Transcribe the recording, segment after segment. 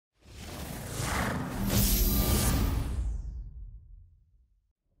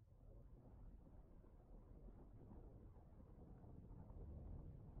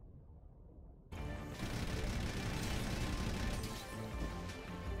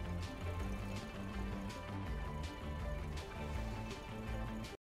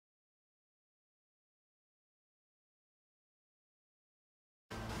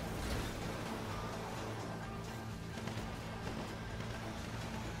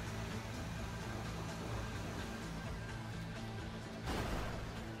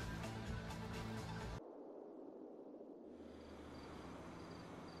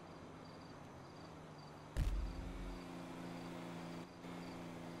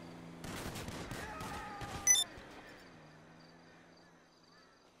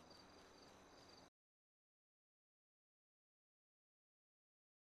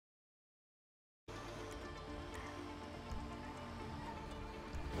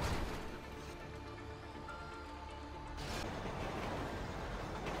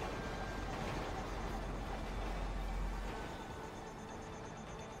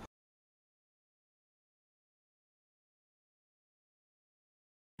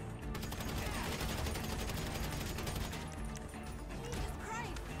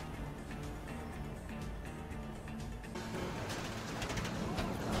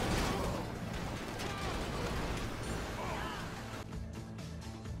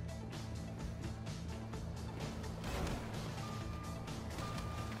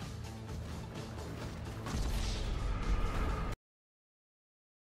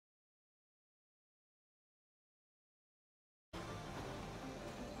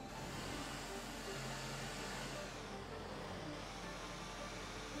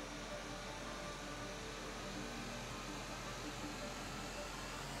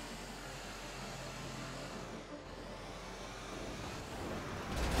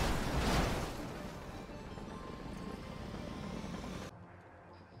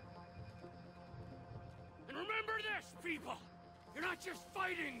people! You're not just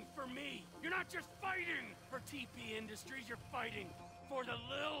fighting for me! You're not just fighting for TP Industries, you're fighting for the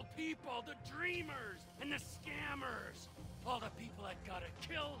little people, the dreamers, and the scammers! All the people that gotta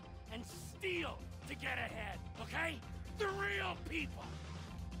kill and steal to get ahead, okay? The real people!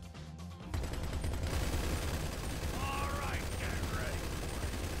 All right, get ready!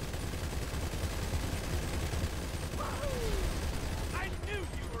 Woo! I knew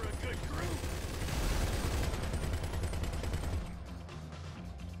you were a good group!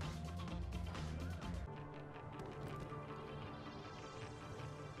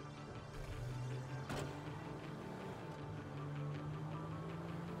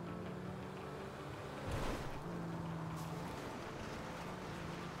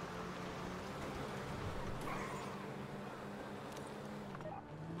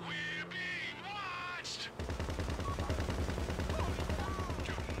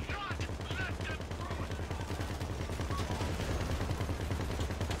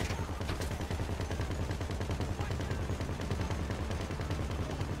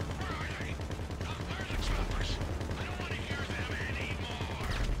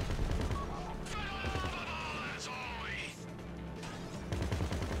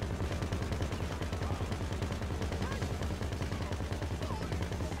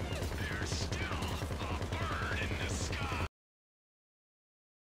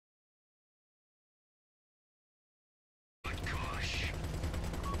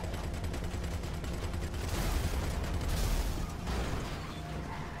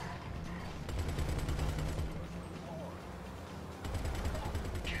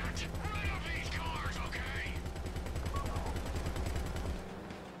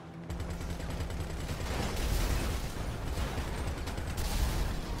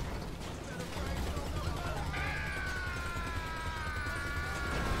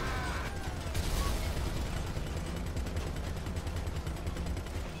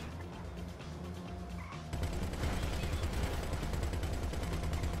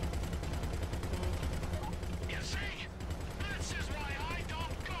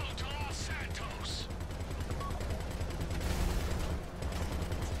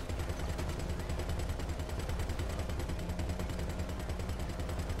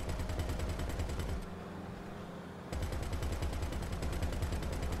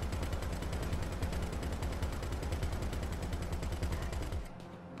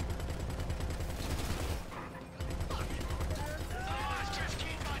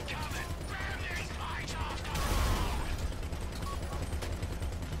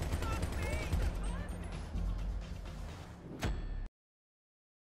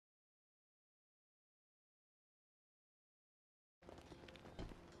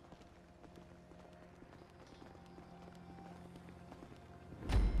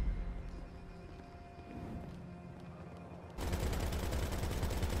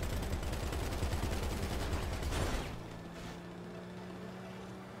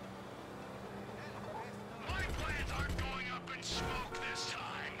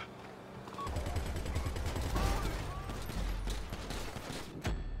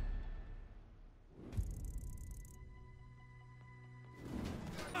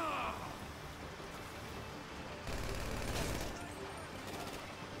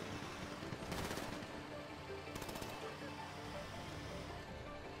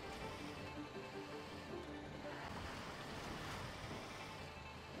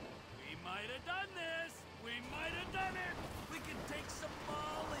 Might have done this! We might have done it! We can take some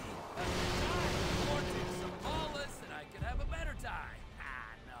Molly! Or take some Hollis, and I can have a better time!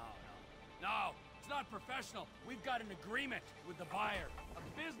 Ah, no. It's not professional. We've got an agreement with the buyer. A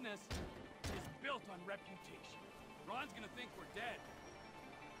business is built on reputation. Ron's gonna think we're dead.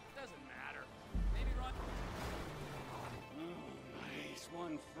 Doesn't matter. Maybe Ron... Oh, nice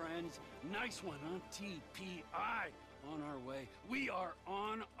one, friends. Nice one on TPI. On our way. We are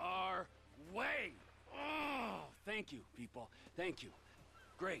on our way. Oh, thank you, people. Thank you.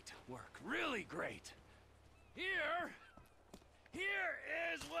 Great work. Really great. Here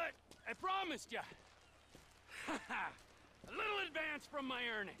is what I promised you. A little advance from my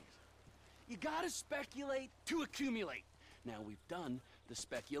earnings. You gotta speculate to accumulate. Now we've done the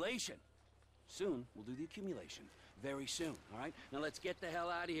speculation. Soon, we'll do the accumulation. Very soon, all right? Now let's get the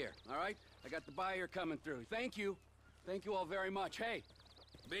hell out of here, all right? I got the buyer coming through. Thank you. Thank you all very much. Hey,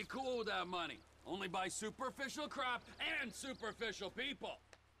 be cool with that money. Only buy superficial crap and superficial people.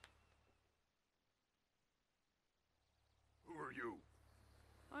 Who are you?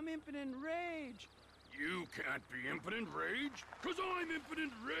 I'm Impotent Rage. You can't be Impotent Rage, 'cause I'm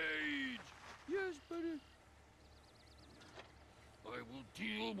Impotent Rage! Yes, but I will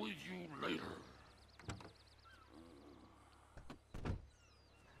deal with you later.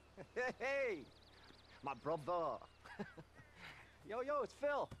 Hey, my brother. Yo, it's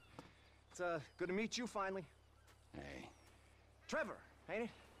Phil. It's good to meet you finally. Hey, Trevor, ain't it?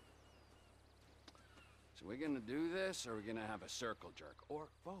 so we're gonna do this, or we're gonna have a circle jerk, or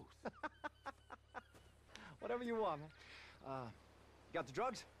both? Whatever you want, man. Got the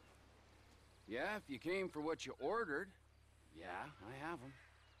drugs? Yeah, if you came for what you ordered. Yeah, I have them.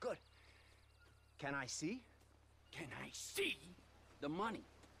 Good. Can I see? Can I see the money?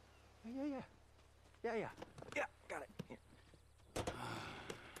 Yeah, got it. Here.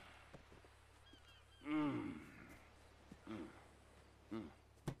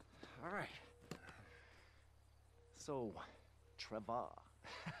 All right. So, Trevor,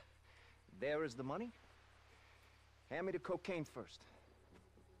 there is the money. Hand me the cocaine first.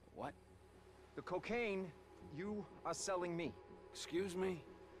 What? The cocaine you are selling me. Excuse me?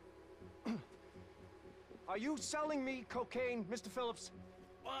 Are you selling me cocaine, Mr. Phillips?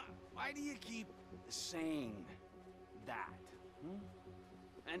 Why do you keep saying that? Hmm?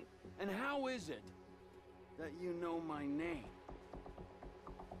 And how is it that you know my name?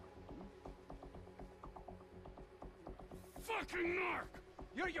 Fucking narc!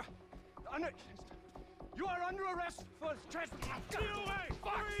 You are under arrest for trespassing. Get away!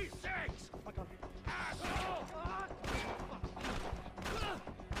 Fuck's sakes! Asshole! Fuck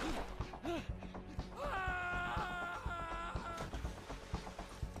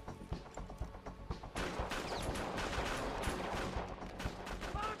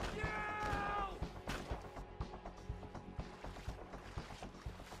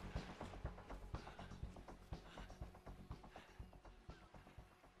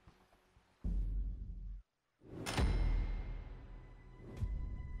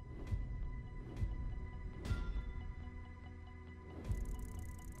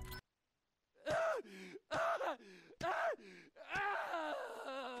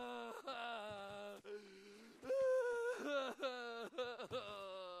you!